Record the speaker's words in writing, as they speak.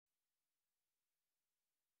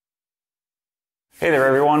Hey there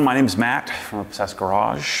everyone, my name is Matt from Obsessed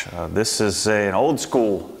Garage. This is an old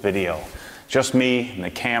school video. Just me and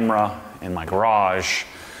the camera in my garage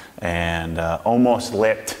and almost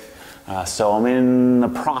lit. So I'm in the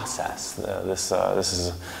process.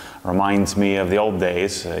 This reminds me of the old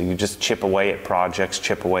days. You just chip away at projects,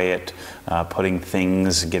 chip away at putting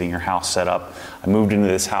things, getting your house set up. I moved into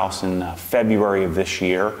this house in February of this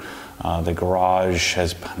year. The garage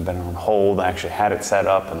has been on hold. I actually had it set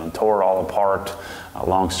up and then tore it all apart.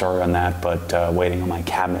 Long story on that, but waiting on my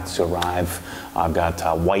cabinets to arrive. I've got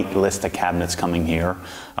a white list of cabinets coming here.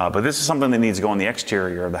 But this is something that needs to go on the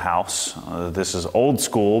exterior of the house. This is old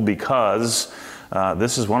school because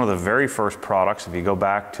this is one of the very first products. If you go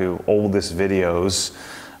back to oldest videos,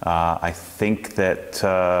 I think that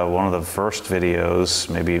one of the first videos,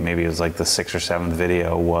 maybe it was like the 6th or 7th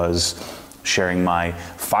video, was sharing my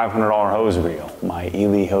 $500 hose reel, my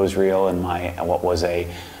Eley hose reel, and my what was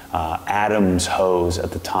a Adams hose at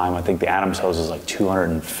the time. I think the Adams hose was like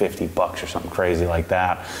 250 bucks or something crazy like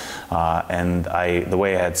that. And the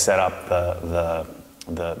way I had set up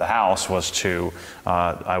the house was to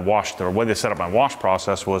the way they set up my wash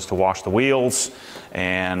process was to wash the wheels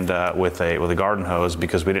and with a garden hose,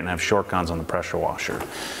 because we didn't have short guns on the pressure washer.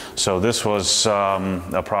 So this was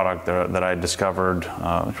a product that I discovered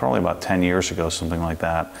probably about 10 years ago, something like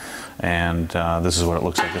that. And this is what it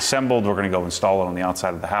looks like assembled. We're going to go install it on the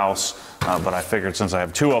outside of the house. But I figured since I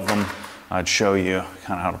have two of them, I'd show you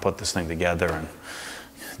kind of how to put this thing together and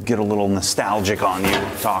get a little nostalgic on you,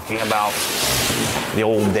 talking about the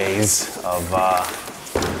old days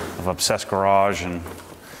of Obsessed Garage. And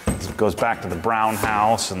it goes back to the Brown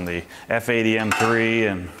house and the F80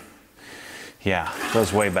 M3, and yeah, it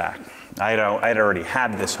goes way back. I'd already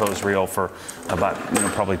had this hose reel for about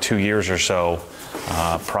probably 2 years or so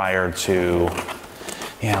prior to,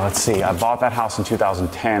 let's see, I bought that house in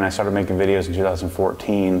 2010. I started making videos in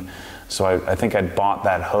 2014. So I think I'd bought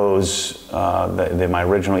that hose, my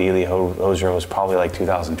original Eley hose reel was probably like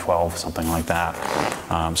 2012, something like that.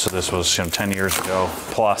 So this was 10 years ago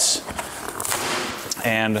plus.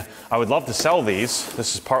 And I would love to sell these.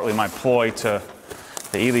 This is partly my ploy to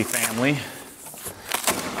the Eley family.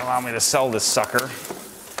 Allow me to sell this sucker.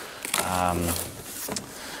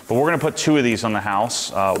 But we're going to put two of these on the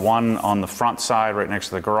house. One on the front side right next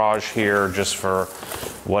to the garage here, just for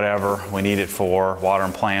whatever we need it for, water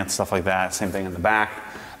and plants, stuff like that. Same thing in the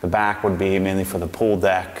back. The back would be mainly for the pool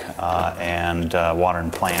deck and water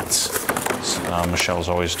and plants. So, Michelle's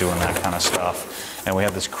always doing that kind of stuff. And we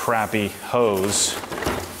have this crappy hose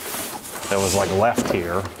that was like left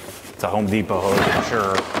here. It's a Home Depot hose, I'm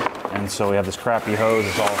sure. And so we have this crappy hose.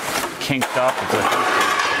 It's all kinked up.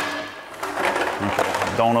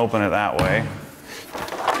 Okay, don't open it that way.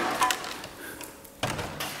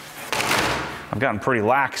 I've gotten pretty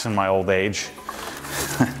lax in my old age.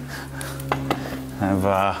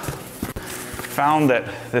 I've found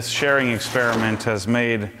that this sharing experiment has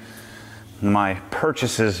made my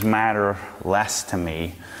purchases matter less to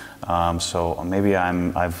me. So maybe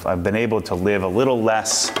I've been able to live a little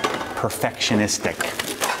less perfectionistic,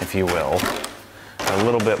 if you will, a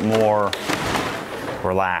little bit more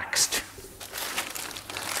relaxed.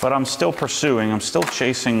 But I'm still pursuing, I'm still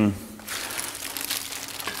chasing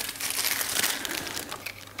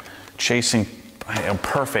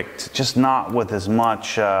perfect, just not with as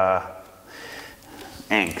much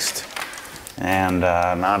angst and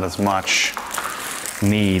not as much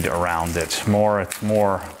need around it. It's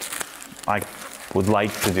more, I would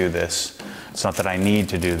like to do this. It's not that I need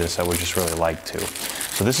to do this, I would just really like to.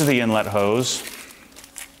 So this is the inlet hose.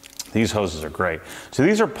 These hoses are great. So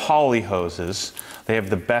these are poly hoses. They have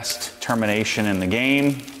the best termination in the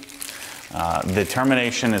game. The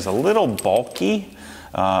termination is a little bulky,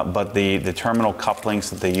 but the terminal couplings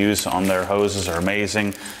that they use on their hoses are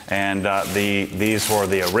amazing. And these were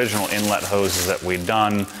the original inlet hoses that we'd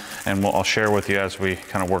done. And I'll share with you as we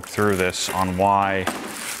kind of work through this on why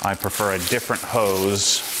I prefer a different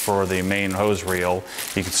hose for the main hose reel.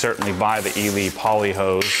 You could certainly buy the Eley poly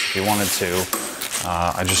hose if you wanted to.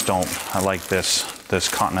 I just don't, I like this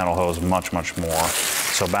Continental hose much more.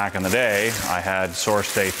 So back in the day, I had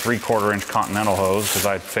sourced a 3/4 inch Continental hose because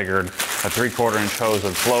I figured a 3/4 inch hose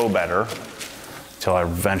would flow better, until I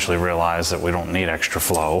eventually realized that we don't need extra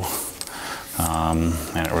flow. And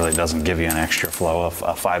it really doesn't give you an extra flow. A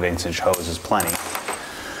 5/8 inch hose is plenty.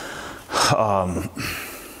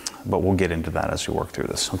 But we'll get into that as we work through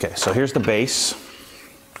this. Okay, so here's the base.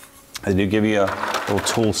 They do give you a little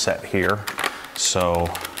tool set here. So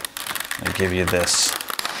they give you this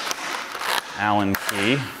Allen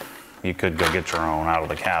key You could go get your own out of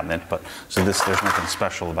the cabinet, but so there's nothing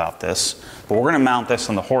special about this. But we're going to mount this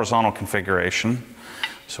in the horizontal configuration.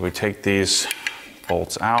 So we take these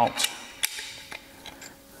bolts out.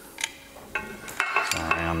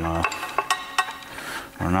 Sorry,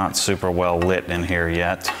 we're not super well lit in here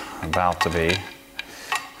yet. About to be.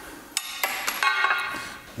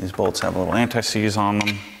 These bolts have a little anti-seize on them.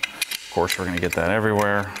 Of course, we're going to get that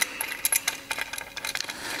everywhere.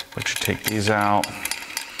 But you take these out.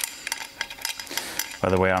 By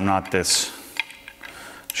the way, I'm not this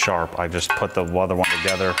sharp. I just put the other one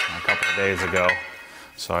together a couple of days ago.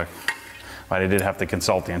 So I did have to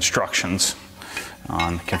consult the instructions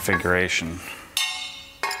on configuration.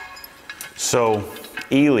 So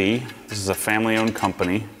Eley, this is a family-owned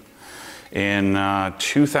company. In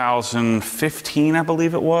 2015, I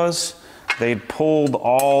believe it was, they pulled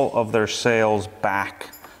all of their sales back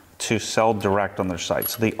to sell direct on their site.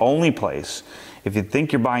 So the only place, if you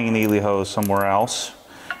think you're buying an Eley hose somewhere else,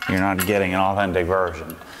 you're not getting an authentic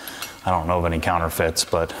version. I don't know of any counterfeits,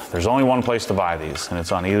 but there's only one place to buy these, and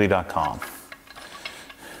it's on Eley.com.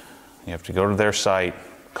 You have to go to their site,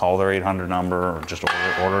 call their 800 number, or just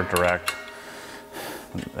order it direct.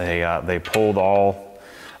 They pulled all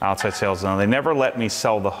outside sales. Now, they never let me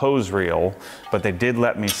sell the hose reel, but they did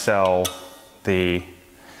let me sell the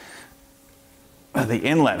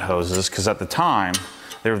inlet hoses, because at the time,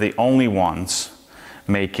 they were the only ones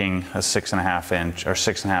making a 6.5 inch or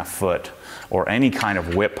 6.5 foot or any kind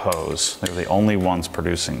of whip hose. They were the only ones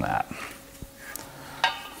producing that.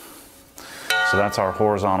 So that's our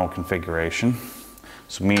horizontal configuration.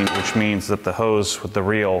 So which means that the hose with the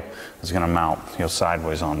reel is going to mount,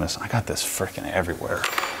 sideways on this. I got this freaking everywhere.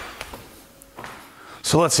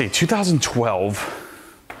 So let's see,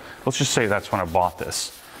 2012. Let's just say that's when I bought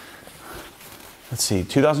this. Let's see,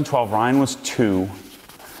 2012, Ryan was 2.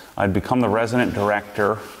 I'd become the resident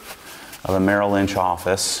director of the Merrill Lynch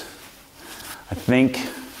office. I think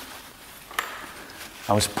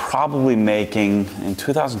I was probably making, in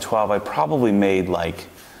 2012, I probably made like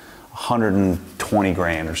 120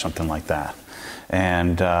 grand or something like that.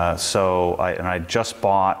 And I just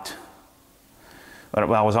bought, but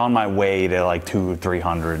I was on my way to like 200 or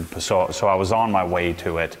 300. So I was on my way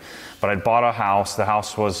to it. But I bought a house. The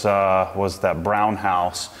house was that brown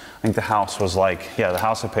house. I think the house was like, the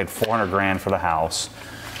house I paid 400 grand for the house.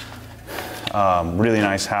 Really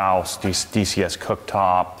nice house, DCS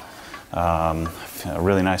cooktop, a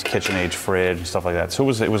really nice KitchenAid fridge and stuff like that. So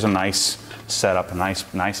it was a nice setup, a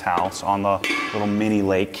nice house on the little mini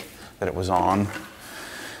lake that it was on.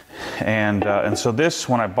 And so this,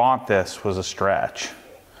 when I bought this, was a stretch.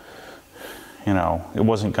 It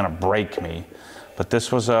wasn't going to break me, but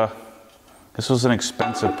this was an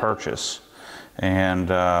expensive purchase. And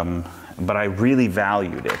but I really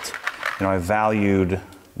valued it. I valued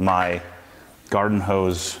my garden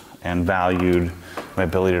hose and valued my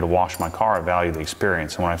ability to wash my car. I valued the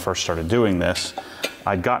experience. And when I first started doing this,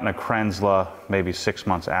 I'd gotten a Krenzla maybe 6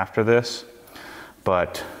 months after this,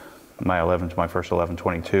 but my first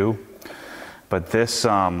 1122. But this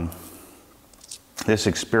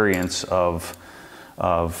experience of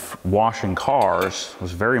washing cars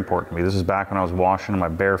was very important to me. This is back when I was washing my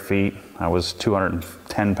bare feet. I was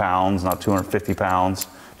 210 pounds, not 250 pounds,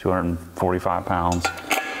 245 pounds,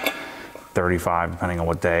 35, depending on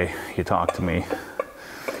what day you talk to me.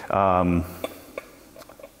 My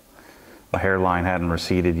hairline hadn't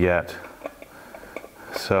receded yet.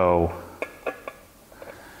 So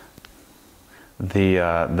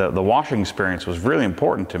the washing experience was really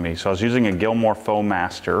important to me. So I was using a Gilmore Foam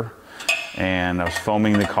Master, and I was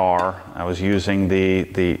foaming the car. I was using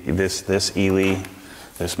this Eley.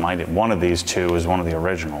 One of these two is one of the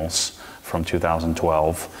originals from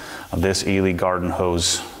 2012. This Eley garden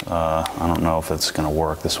hose. I don't know if it's going to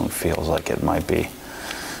work. This one feels like it might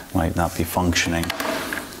not be functioning.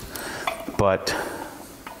 But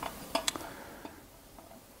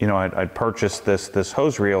I'd purchased this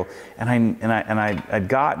hose reel, and I'd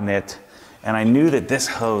gotten it. And I knew that this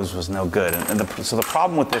hose was no good. So the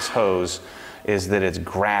problem with this hose is that it's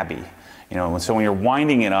grabby. So when you're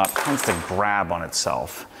winding it up, it tends to grab on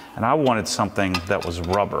itself. And I wanted something that was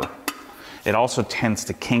rubber. It also tends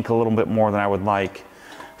to kink a little bit more than I would like.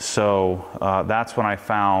 So that's when I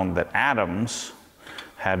found that Adams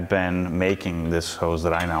had been making this hose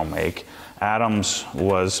that I now make. Adams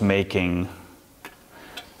was making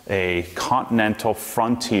a Continental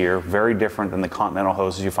Frontier, very different than the Continental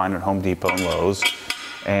hoses you find at Home Depot and Lowe's.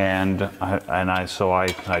 And so I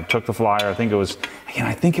took the flyer. I think it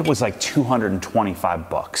was like 225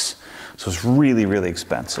 bucks. So it's really, really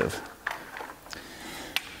expensive.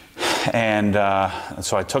 And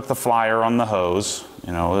so I took the flyer on the hose.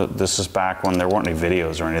 You know, this is back when there weren't any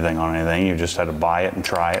videos or anything on anything. You just had to buy it and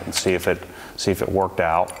try it and see if it worked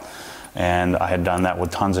out. And I had done that with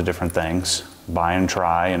tons of different things. Buy and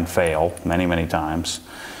try and fail many, many times.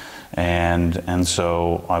 And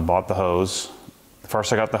so I bought the hose.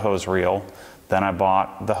 First I got the hose reel, then I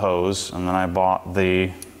bought the hose, and then I bought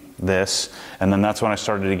this, and then that's when I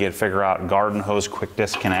started to figure out garden hose quick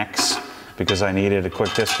disconnects, because I needed a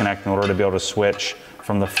quick disconnect in order to be able to switch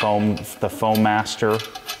from the foam master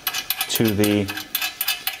to the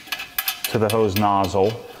hose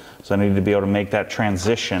nozzle. So I needed to be able to make that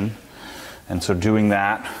transition, and so doing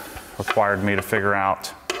that required me to figure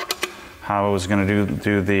out how I was going to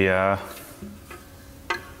do the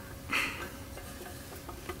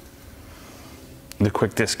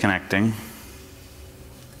quick disconnecting,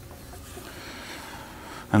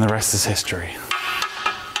 and the rest is history.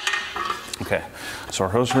 Okay, so our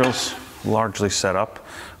hose reel's largely set up.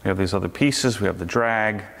 We have these other pieces, we have the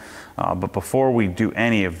drag, but before we do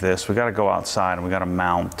any of this, we got to go outside and we got to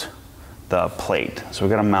mount the plate. So we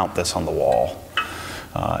got to mount this on the wall,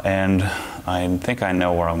 and I think I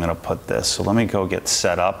know where I'm going to put this. So let me go get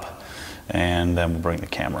set up, and then we'll bring the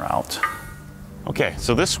camera out. Okay,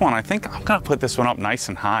 so this one, I think I'm gonna put this one up nice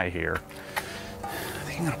and high here. I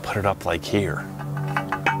think I'm gonna put it up like here.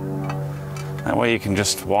 That way you can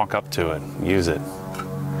just walk up to it and use it.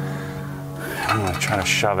 I'm gonna try to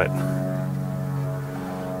shove it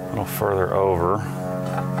a little further over.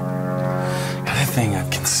 The other thing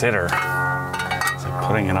I'd consider is like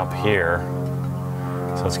putting it up here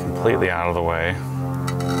so it's completely out of the way.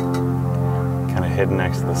 Kind of hidden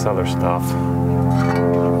next to this other stuff.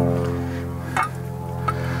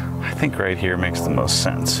 I think right here makes the most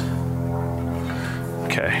sense.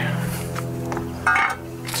 Okay.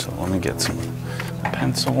 So let me get some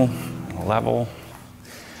pencil, and level.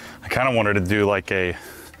 I kind of wanted to do like a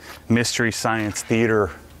mystery science theater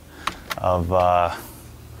of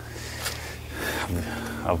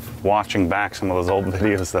watching back some of those old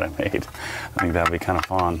videos that I made. I think that'd be kind of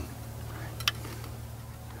fun.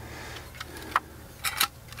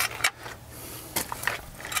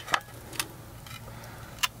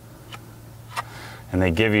 And they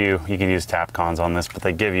give you can use Tapcons on this, but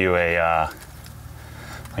they give you a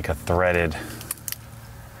like a threaded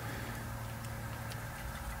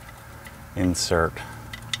insert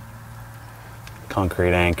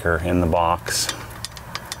concrete anchor in the box.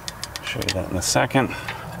 I'll show you that in a second.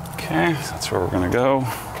 Okay, so that's where we're gonna go.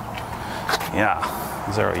 Yeah,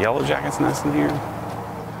 is there a yellow jacket's nest in here?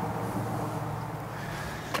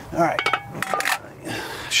 All right,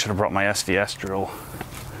 should have brought my SDS drill.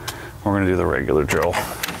 We're gonna do the regular drill.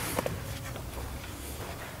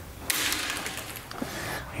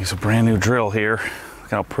 Use a brand new drill here. Look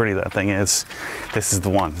how pretty that thing is. This is the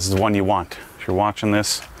one. This is the one you want. If you're watching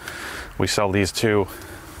this, we sell these too.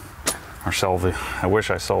 Or sell the, I wish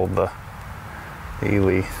I sold the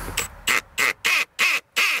Eley.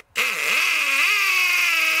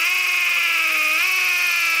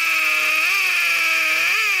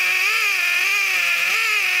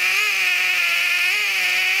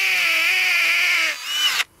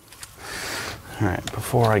 All right,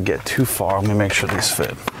 before I get too far, let me make sure these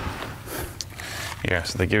fit. Yeah,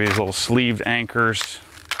 so they give you these little sleeved anchors.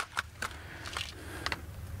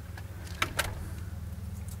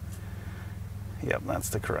 Yep, that's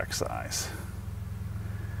the correct size.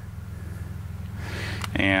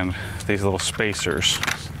 And these little spacers.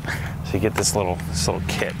 So you get this little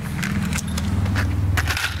kit.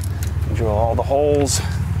 You drill all the holes.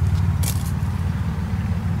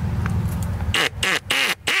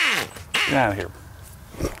 Get out of here,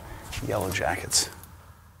 yellow jackets.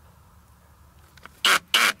 By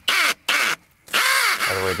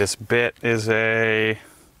the way, this bit is a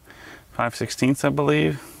 5/16, I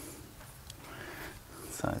believe.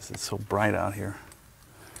 It's so bright out here.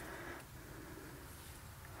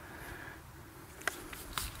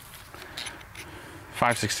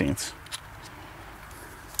 .5/16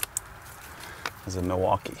 is a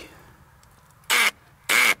Milwaukee.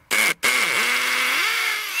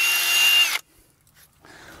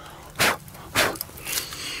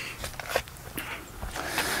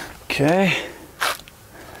 Okay,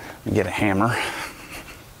 let me get a hammer.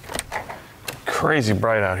 Crazy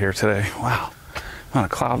bright out here today. Wow, not a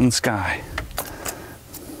cloud in the sky.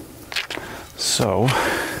 So,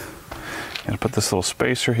 I'm gonna put this little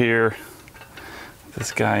spacer here,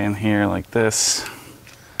 this guy in here like this,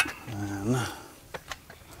 and we'll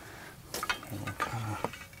kind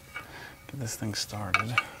of get this thing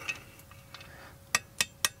started.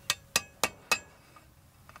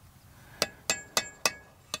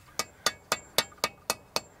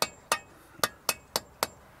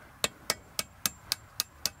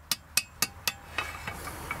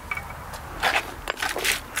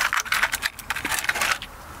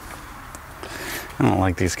 I don't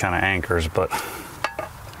like these kind of anchors, but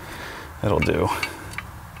it'll do.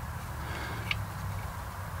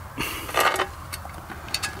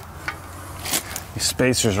 These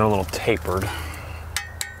spacers are a little tapered.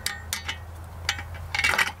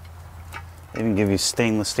 They even give you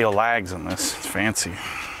stainless steel lags in this. It's fancy.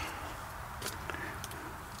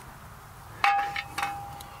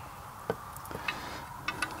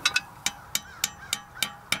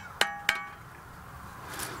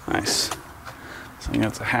 Nice. So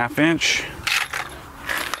that's a 1/2 inch.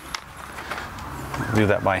 I'll do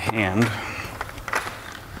that by hand.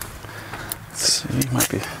 Let's see, might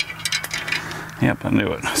be. Yep, I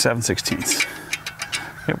knew it. 7/16.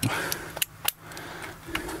 Yep.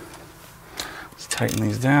 Let's tighten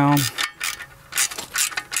these down.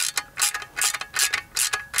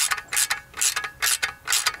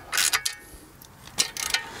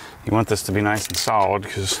 You want this to be nice and solid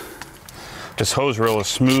because this hose reel is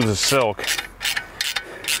smooth as silk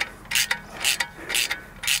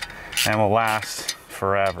and will last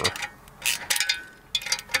forever.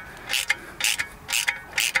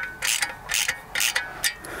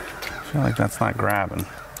 I feel like that's not grabbing. I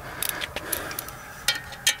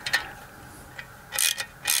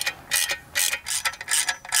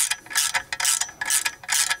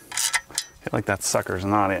feel like that sucker's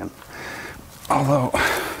not in. Although,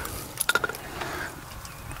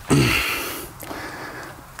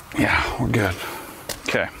 yeah, we're good.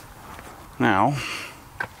 Okay, now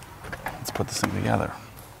let's put this thing together.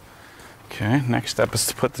 Okay, next step is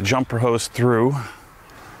to put the jumper hose through.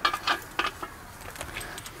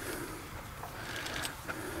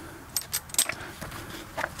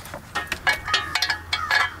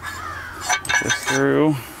 This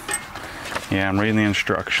through. Yeah, I'm reading the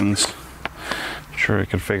instructions. I'm sure we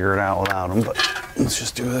could figure it out without them, but let's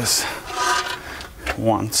just do this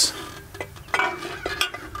once.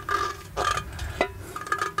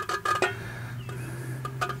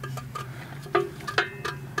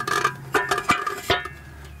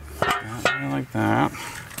 Like that.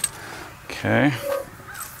 Okay.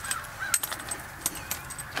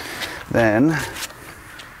 Then,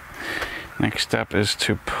 next step is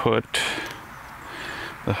to put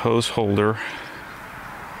the hose holder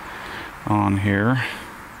on here.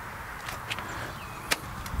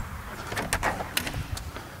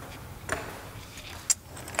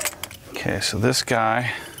 Okay, so this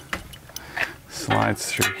guy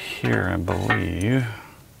slides through here, I believe.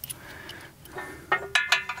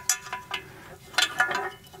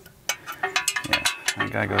 Yeah,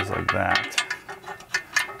 that guy goes like that.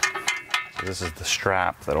 So this is the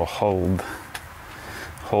strap that'll hold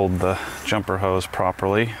the jumper hose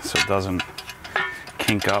properly so it doesn't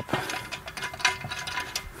kink up.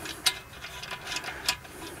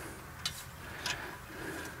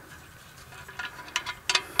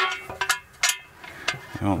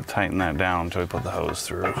 We won't tighten that down until we put the hose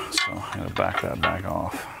through, so I'm going to back that back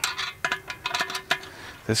off.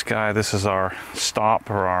 This guy, this is our stop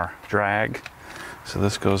or our drag. So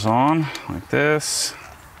this goes on like this.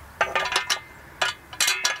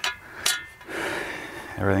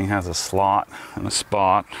 Everything has a slot and a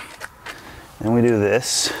spot. Then we do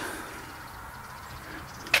this.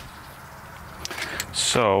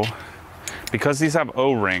 So, because these have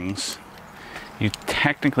O-rings, you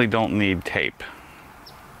technically don't need tape.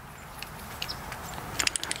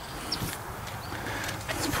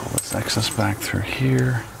 Let's pull this excess back through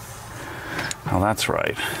here. Oh, that's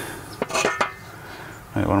right.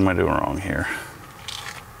 Wait, what am I doing wrong here?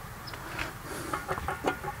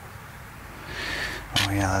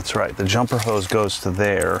 Oh yeah, that's right. The jumper hose goes to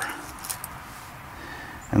there.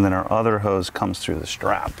 And then our other hose comes through the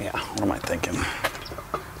strap. Yeah, what am I thinking?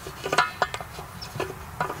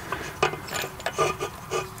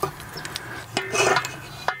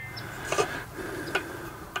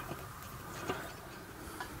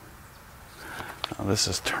 Oh, this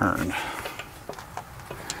is turned.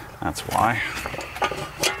 That's why.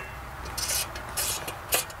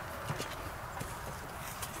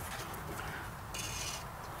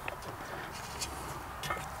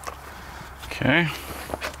 Okay.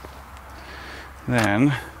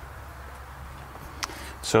 Then,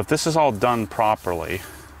 so if this is all done properly,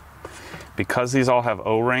 because these all have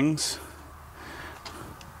O-rings,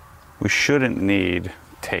 we shouldn't need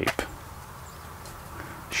tape.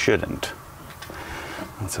 Shouldn't.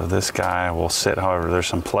 And so this guy will sit however, there's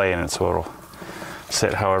some play in it, so it'll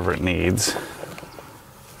sit however it needs.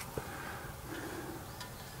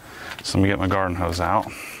 So let me get my garden hose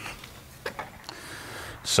out.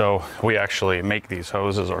 So we actually make these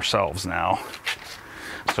hoses ourselves now.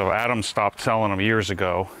 So Adam stopped selling them years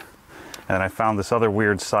ago, and I found this other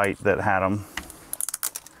weird site that had them.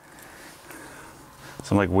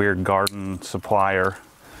 some like weird garden supplier.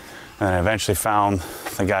 And I eventually found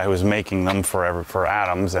the guy who was making them for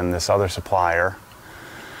Adams and this other supplier.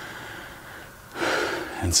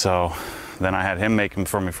 And so then I had him make them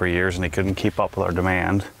for me for years, and he couldn't keep up with our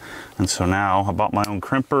demand. And so now I bought my own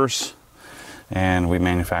crimpers and we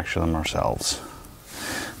manufacture them ourselves.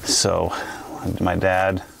 So my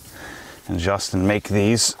dad and Justin make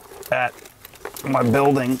these at my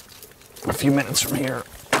building a few minutes from here.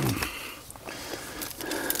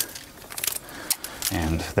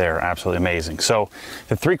 And they're absolutely amazing. So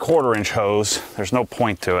the 3/4 inch hose, there's no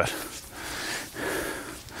point to it.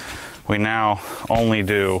 We now only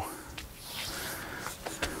do,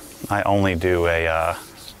 I only do a,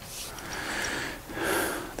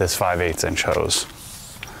 this 5/8 inch hose.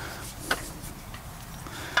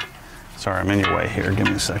 Sorry, I'm in your way here, give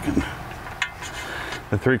me a second.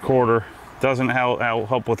 The 3/4 doesn't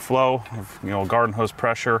help with flow, you know, garden hose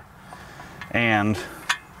pressure, and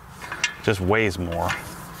just weighs more.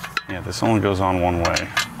 Yeah, this only goes on one way.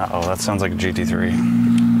 Uh-oh, that sounds like a GT3.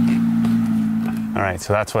 All right,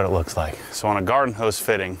 so that's what it looks like. So on a garden hose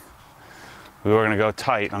fitting, we were gonna go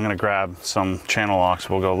tight. I'm gonna grab some channel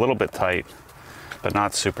locks. We'll go a little bit tight, but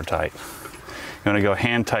not super tight. You wanna go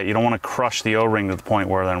hand tight. You don't wanna crush the O-ring to the point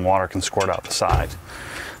where then water can squirt out the side.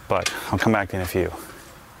 But I'll come back in a few.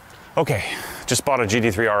 Okay, just bought a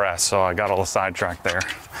GT3 RS, so I got a little sidetracked there.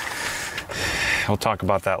 We'll talk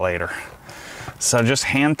about that later. So just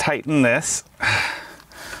hand tighten this.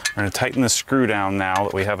 We're gonna tighten the screw down now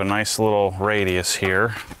that we have a nice little radius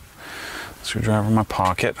here. Screwdriver in my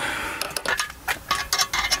pocket.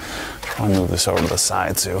 I'll move this over to the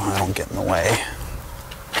side so I don't get in the way.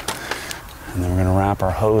 And then we're gonna wrap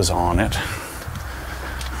our hose on it.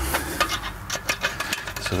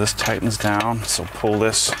 So this tightens down, so pull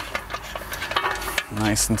this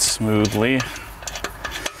nice and smoothly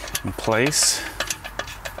in place.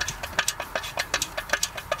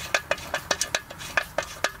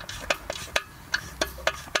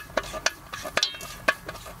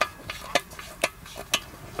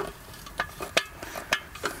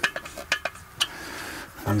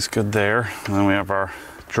 That's good there. And then we have our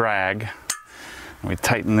drag. And we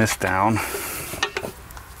tighten this down.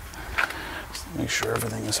 Just make sure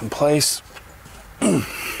everything is in place.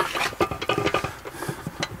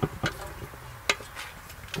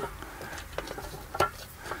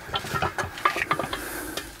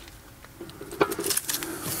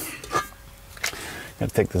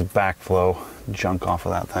 Gotta take this backflow junk off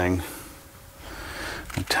of that thing.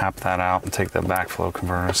 And tap that out and take the backflow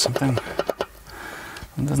converter. Something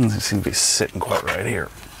it doesn't seem to be sitting quite right here.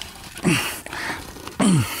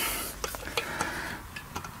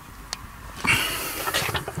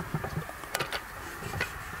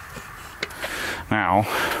 Now,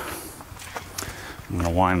 I'm going to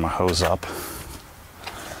wind my hose up.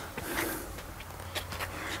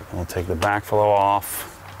 We'll take the backflow off.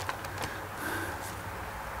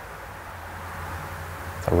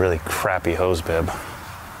 It's a really crappy hose bib.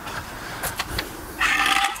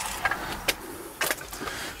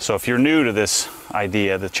 So if you're new to this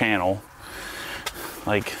idea, the channel,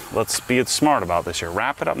 like, let's be smart about this here.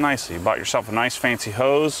 Wrap it up nicely. You bought yourself a nice fancy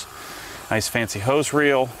hose, nice fancy hose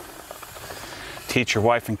reel. Teach your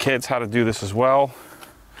wife and kids how to do this as well.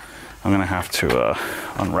 I'm gonna have to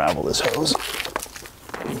unravel this hose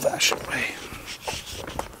old-fashioned way.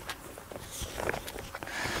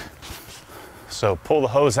 So pull the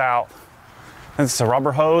hose out. Since it's a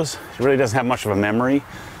rubber hose, it really doesn't have much of a memory.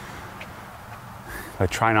 I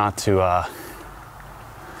try not to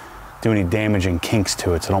do any damaging kinks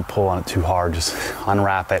to it, so don't pull on it too hard. Just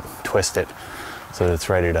unwrap it, twist it, so that it's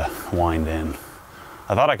ready to wind in.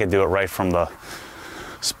 I thought I could do it right from the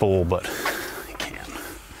spool, but you can't.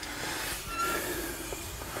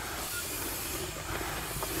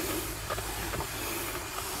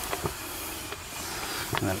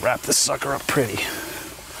 And then wrap this sucker up pretty.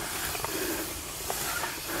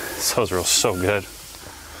 This hose reel's so good.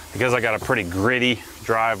 Because I got a pretty gritty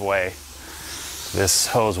driveway, this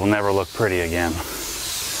hose will never look pretty again.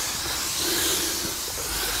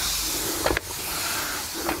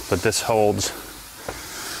 But this holds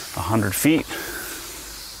 100 feet.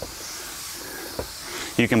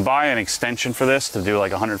 You can buy an extension for this to do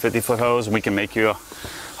like a 150-foot hose. We can make you a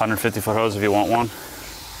 150-foot hose if you want one.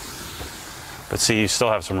 But see, you still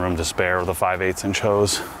have some room to spare with a 5/8 inch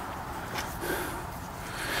hose.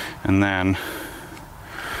 And then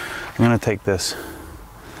I'm gonna take this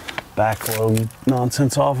backflow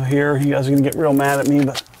nonsense off of here. You guys are gonna get real mad at me,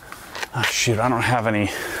 but oh shoot, I don't have any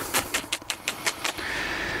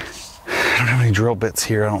drill bits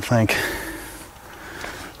here, I don't think.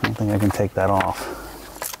 I don't think I can take that off.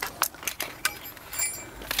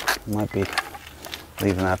 Might be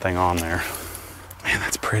leaving that thing on there. Man,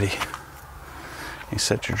 that's pretty. You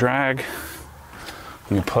set your drag.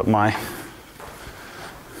 Let me put my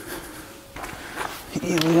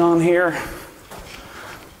Eley on here.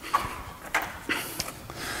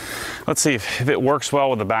 Let's see if it works well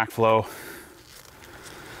with the backflow.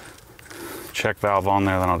 Check valve on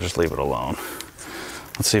there, then I'll just leave it alone.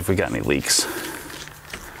 Let's see if we got any leaks.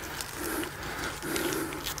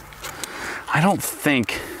 I don't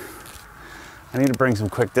think, I need to bring some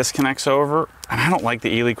quick disconnects over. And I don't like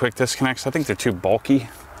the Eley quick disconnects. I think they're too bulky.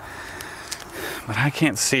 But I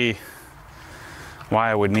can't see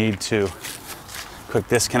why I would need to quick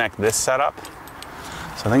disconnect this setup.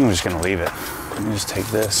 So I think I'm just gonna leave it. Let me just take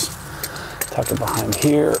this, tuck it behind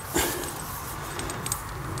here.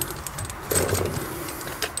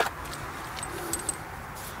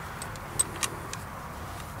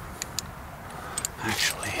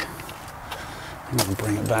 Actually, I'm gonna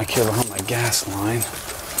bring it back here behind my gas line.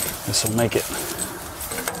 This will make it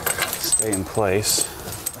stay in place.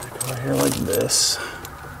 Back over here like this.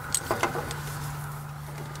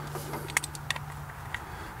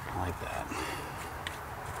 Like that.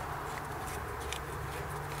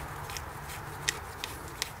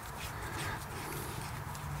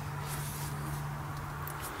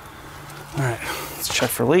 All right, let's check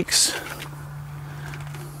for leaks.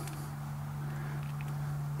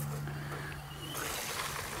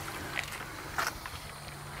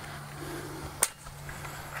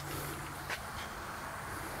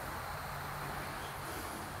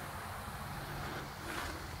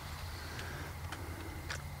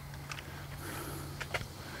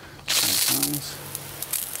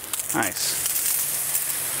 Nice.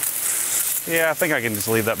 Yeah, I think I can just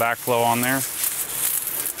leave that backflow on there.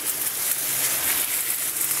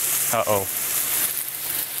 Uh-oh.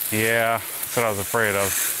 Yeah, that's what I was afraid of.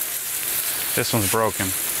 This one's broken.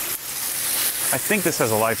 I think this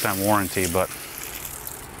has a lifetime warranty, but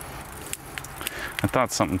I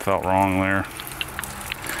thought something felt wrong there.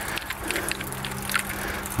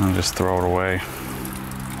 I'll just throw it away.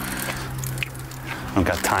 I don't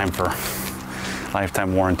got time for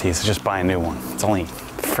lifetime warranties. So just buy a new one. It's only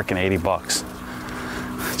freaking 80 bucks.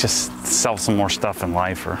 Just sell some more stuff in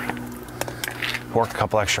life or work a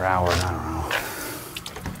couple extra hours. I don't know.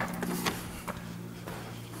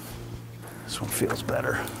 This one feels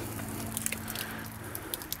better.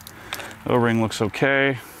 O-ring looks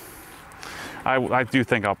okay. I do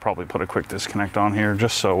think I'll probably put a quick disconnect on here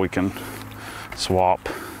just so we can swap.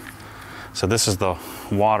 So this is the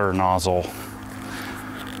water nozzle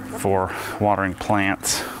for watering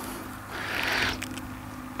plants.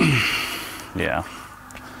 Yeah.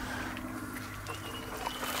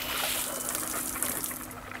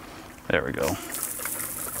 There we go.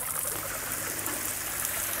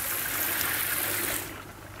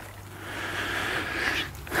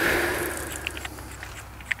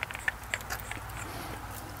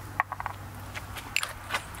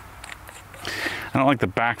 I don't like the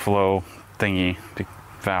backflow thingy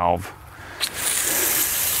valve.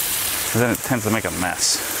 Then it tends to make a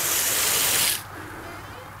mess.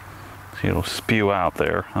 See, it'll spew out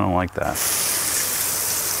there. I don't like that.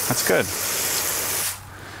 That's good.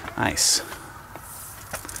 Nice.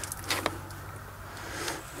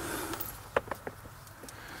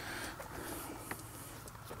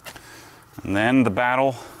 And then the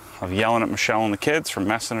battle of yelling at Michelle and the kids for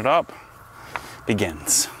messing it up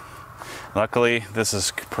begins. Luckily, this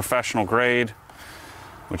is professional grade,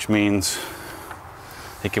 which means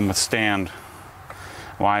it can withstand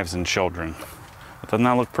wives and children. Doesn't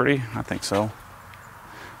that look pretty? I think so.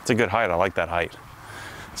 It's a good height. I like that height.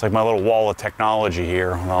 It's like my little wall of technology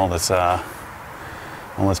here with all this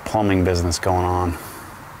plumbing business going on.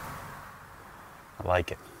 I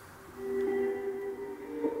like it.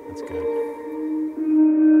 That's good.